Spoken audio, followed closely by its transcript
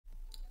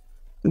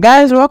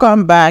Guys,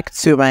 welcome back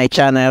to my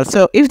channel.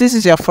 So if this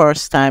is your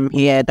first time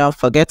here, don't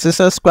forget to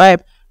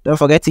subscribe. Don't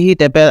forget to hit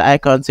the bell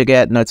icon to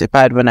get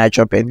notified when I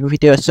drop a new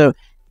video. So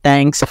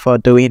thanks for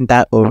doing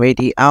that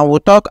already. And we'll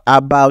talk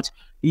about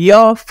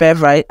your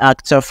favorite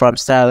actor from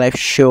Starlife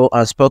show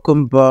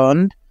Unspoken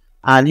Bond,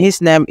 and his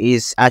name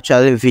is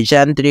actually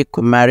Vijayendra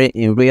Kumeria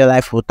in real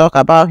life. We'll talk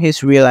about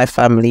his real life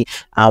family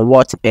and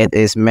what it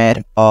is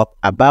made up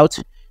about.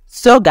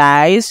 So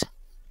guys,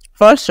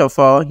 first of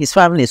all, his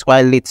family is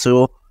quite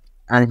little,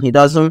 and he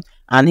doesn't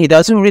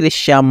really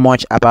share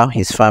much about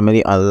his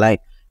family online.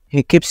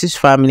 He keeps his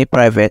family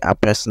private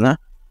and personal.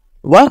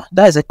 Well,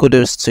 that is a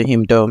kudos to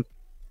him though.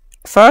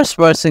 First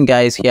person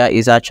guys here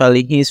is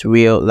actually his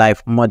real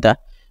life mother.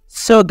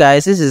 So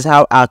guys, this is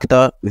how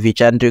actor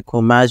Vijayendra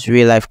Kumeria's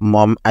real life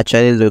mom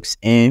actually looks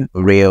in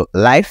real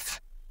life.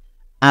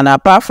 And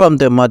apart from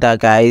the mother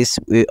guys,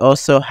 we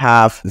also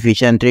have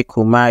Vijayendra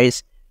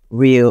Kumeria's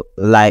real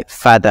life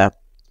father.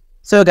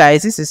 So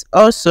guys, this is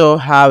also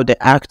how the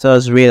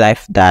actor's real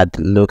life dad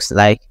looks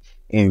like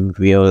in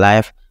real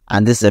life.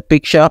 And this is a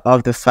picture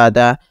of the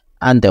father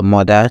and the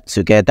mother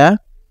together.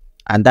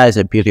 And that is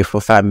a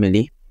beautiful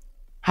family.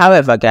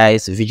 However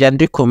guys,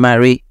 Vijayendra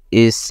Kumeria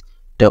is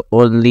the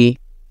only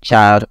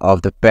child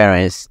of the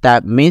parents.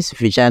 That means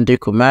Vijayendra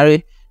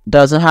Kumeria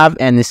doesn't have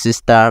any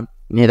sister,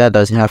 neither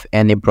does he have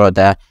any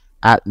brother,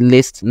 at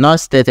least not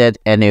stated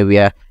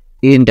anywhere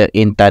in the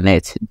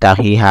internet that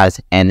he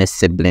has any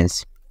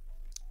siblings.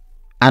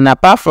 And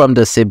apart from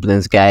the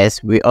siblings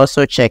guys, we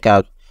also check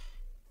out,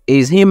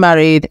 is he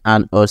married,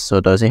 and also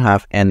does he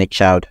have any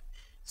child.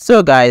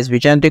 So guys,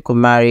 Vijayendra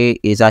Kumeria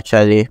is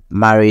actually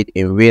married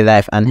in real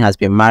life and has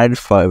been married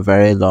for a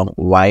very long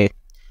while.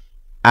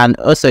 And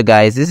also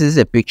guys, this is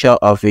a picture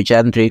of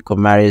Vijayendra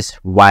Kumeria's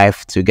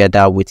wife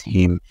together with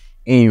him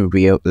in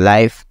real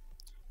life.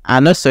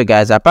 And also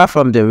guys, apart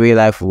from the real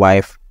life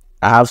wife,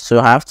 I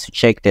have to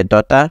check the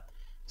daughter.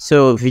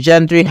 So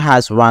Vijayendra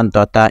has one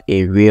daughter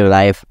in real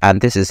life,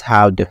 and this is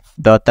how the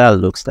daughter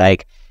looks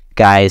like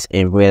guys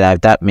in real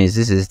life. That means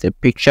this is the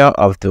picture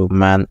of the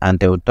man and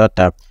the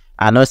daughter,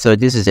 and also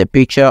this is a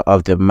picture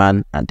of the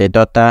man and the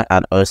daughter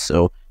and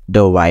also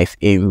the wife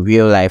in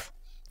real life.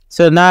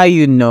 So now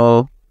you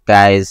know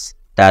guys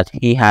that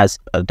he has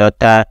a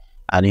daughter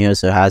and he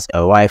also has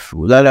a wife.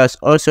 Let us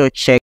also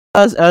check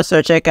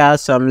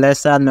out some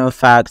lesser known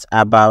facts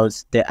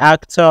about the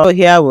actor. So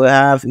here we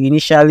have,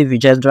 initially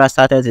Vijayendra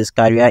started his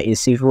career in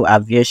civil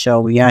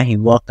aviation, where he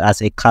worked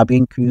as a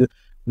cabin crew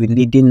with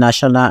leading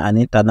national and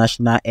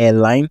international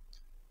airline.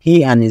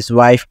 He and his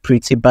wife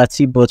Pretty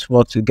Batty both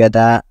worked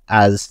together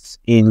as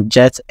in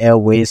Jet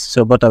Airways,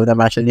 so both of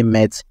them actually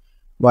met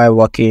while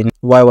working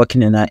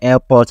in an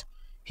airport.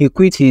 He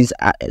quit his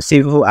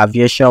civil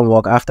aviation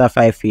work after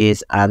 5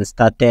 years and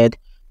started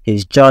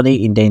his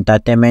journey in the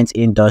entertainment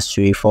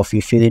industry for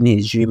fulfilling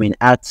his dream in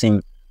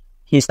acting.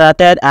 He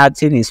started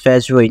acting his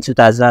first role in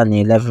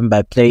 2011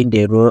 by playing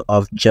the role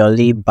of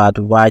Jolly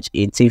Badwaj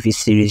in TV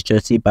series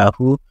Jyoti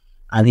Bahu,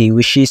 and he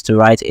wishes to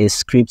write a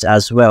script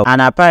as well.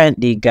 And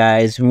apparently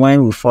guys,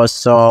 when we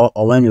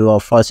were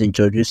first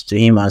introduced to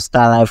him on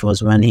Starlife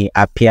was when he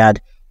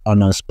appeared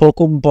on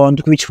Unspoken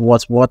Bond, which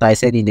was what I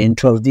said in the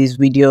intro of this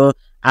video.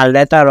 And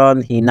later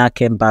on, he now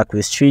came back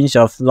with Strings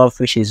of Love,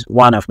 which is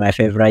one of my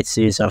favorite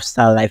series of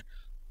Starlife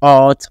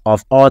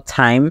of all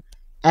time.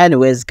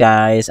 Anyways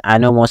guys, I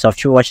know most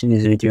of you watching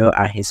this video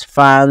are his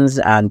fans,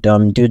 and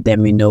do let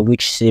me know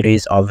which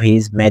series of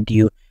his made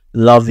you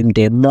love him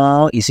the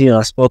more. Is it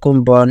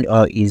Unspoken Bond,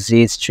 or is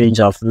it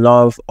Strings of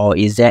Love, or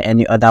is there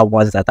any other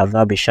ones that have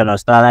not been shown on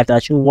Starlife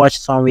that you watch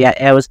somewhere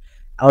else?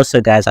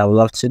 Also guys, I would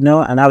love to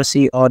know, and I will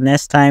see you all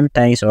next time.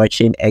 Thanks for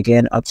watching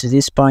again up to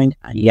this point,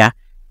 and yeah,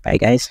 bye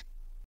guys.